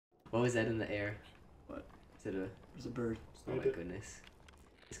What was that in the air? What? Is it a... There's a bird. Oh my goodness.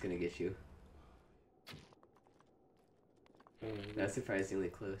 It's gonna get you. That's surprisingly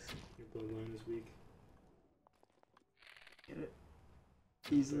close. Your bloodline is weak. Get it?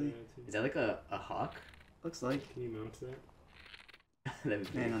 Easily. Is that like a hawk? Looks like. Can you mount that?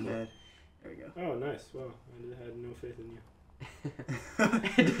 That'd be Man, I'm cool. dead. There we go. Oh, nice. Wow, I had no faith in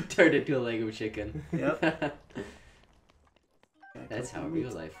you. Turned into a Lego chicken. Yep. That's how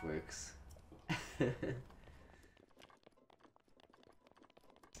real life works.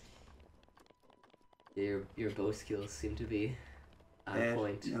 Your bow skills seem to be on Bad.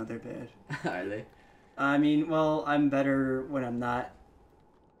 point. No, they're bad. Are they? I mean, well, I'm better when I'm not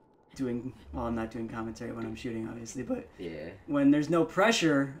doing... Well, I'm not doing commentary when I'm shooting, obviously, but Yeah. when there's no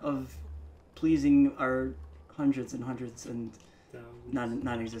pressure of pleasing our hundreds and hundreds and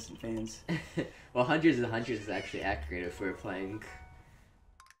non-existent fans. Well, hundreds and hundreds is actually accurate if we're playing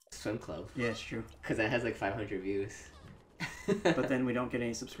Swim Club. Yeah, it's true. Because that has like 500 views. But then we don't get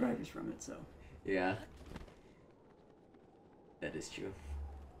any subscribers from it, so... Yeah. That is true.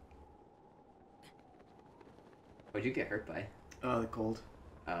 What'd you get hurt by? Oh, the cold.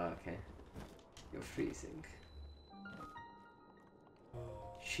 Oh, okay. You're freezing.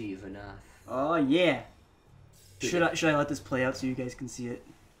 Shivanath. Oh, yeah! Should I let this play out so you guys can see it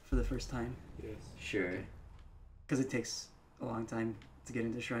for the first time? Yes. Sure. Because it takes a long time to get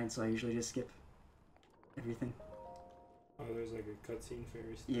into Shrine, so I usually just skip everything. Oh, there's like a cutscene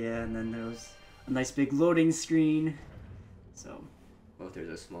fairy stuff. Yeah, and then there was a nice big loading screen. So... Well, if there's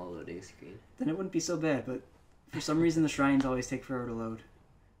a small loading screen. Then it wouldn't be so bad, but for some reason the shrines always take forever to load.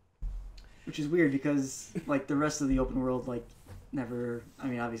 Which is weird because, like, the rest of the open world, like, never... I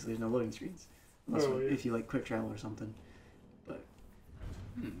mean, obviously there's no loading screens. Unless if you, like, quick travel or something. But...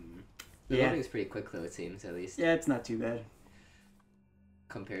 The yeah. loading's pretty quick, though, it seems, at least. Yeah, it's not too bad.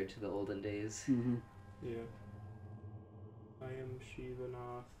 Compared to the olden days. Mm-hmm. Yeah. I am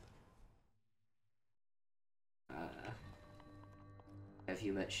Shivanath. Have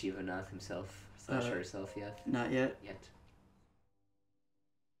you met Shivanath himself, / herself yet? Not yet. Yet.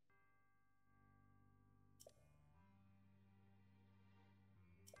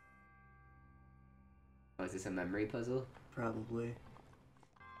 Oh, is this a memory puzzle? Probably.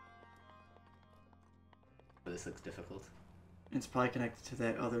 Oh, this looks difficult. It's probably connected to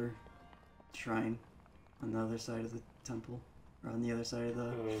that other shrine on the other side of the temple. Or on the other side of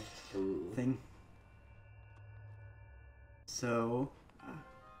the thing. So...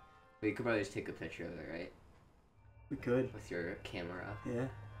 We could probably just take a picture of it, right? we could. With your camera. Yeah.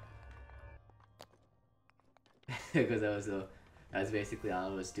 Because that was basically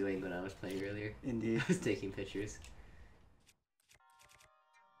all I was doing when I was playing earlier. Indeed. I was taking pictures.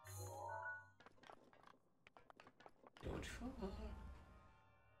 Don't fall.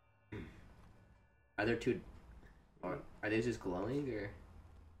 Are there two... Or are they just glowing, or...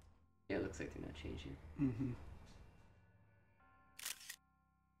 Yeah, it looks like they're not changing. Mm-hmm.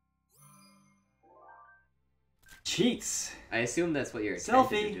 Cheats! I assume that's what you're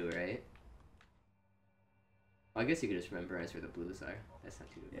Selfie. intended to do, right? Well, I guess you could just memorize where the blues are. That's not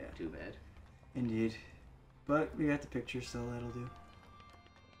too bad. Indeed. But we got the picture, so that'll do.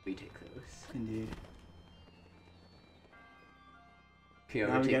 We take those. Indeed. Can you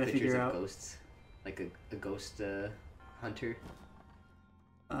Now ever we take gotta pictures figure of out- ghosts? Like a ghost hunter?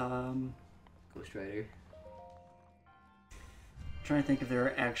 Ghost rider? Trying to think if there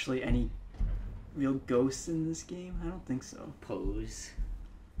are actually any real ghosts in this game. I don't think so. Pose?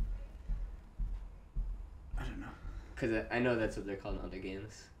 I don't know. Because I know that's what they're called in other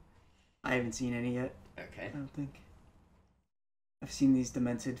games. I haven't seen any yet. Okay. I don't think. I've seen these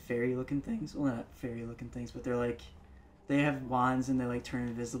demented fairy-looking things. Well, not fairy-looking things, but they're like... They have wands and they like turn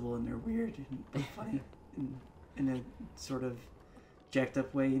invisible and they're weird and but funny in a sort of jacked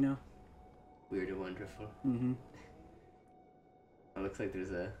up way, you know? Weird and wonderful. Mm-hmm. It looks like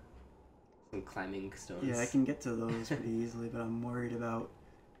there's some climbing stones. Yeah, I can get to those pretty easily, but I'm worried about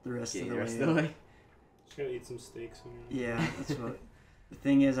the rest of the the way. rest of the way. Just gotta eat some steaks when you're... Yeah, that's what... The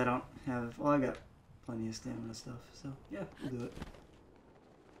thing is, I don't have... Well, I got plenty of stamina stuff, so yeah, we'll do it.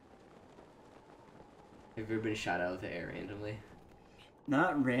 Have you ever been shot out of the air randomly?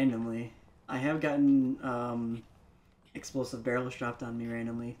 Not randomly. I have gotten explosive barrels dropped on me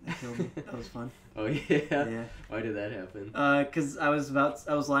randomly. That killed me. That was fun. Oh yeah? Yeah. Why did that happen? Because I was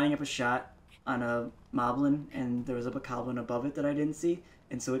lining up a shot on a moblin, and there was a bokoblin above it that I didn't see,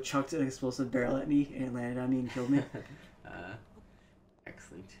 and so it chucked an explosive barrel at me, and it landed on me and killed me.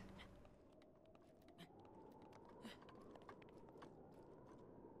 Excellent.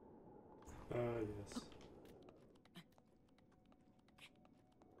 Yes.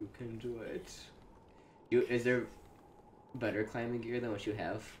 You can do it. Is there better climbing gear than what you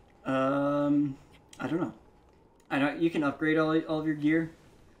have? I don't know. I know you can upgrade all of your gear,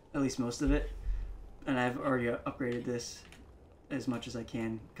 at least most of it, and I've already upgraded this as much as I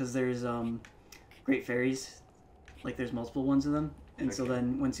can because there's great fairies, like there's multiple ones of them, and so Okay.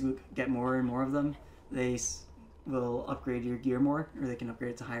 then once you get more and more of them, they will upgrade your gear more, or they can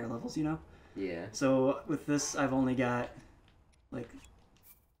upgrade it to higher levels, you know. Yeah. So with this, I've only got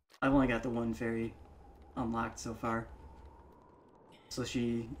the one fairy unlocked so far. So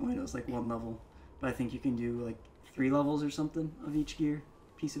she only knows like one level, but I think you can do like 3 levels or something of each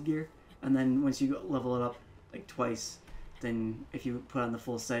piece of gear, and then once you level it up like twice, then if you put on the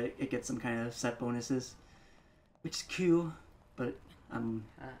full set, it gets some kind of set bonuses, which is cool. But I'm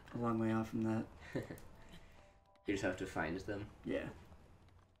a long way off from that. You just have to find them. Yeah,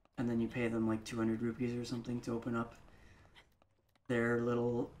 and then you pay them like 200 rupees or something to open up their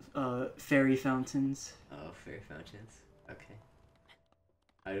little fairy fountains. Oh, fairy fountains. Okay.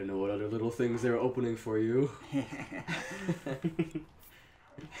 I don't know what other little things they're opening for you.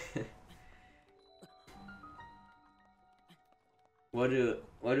 What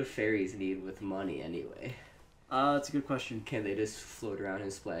do fairies need with money anyway? That's a good question. Can they just float around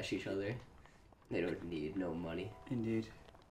and splash each other? They don't need no money. Indeed.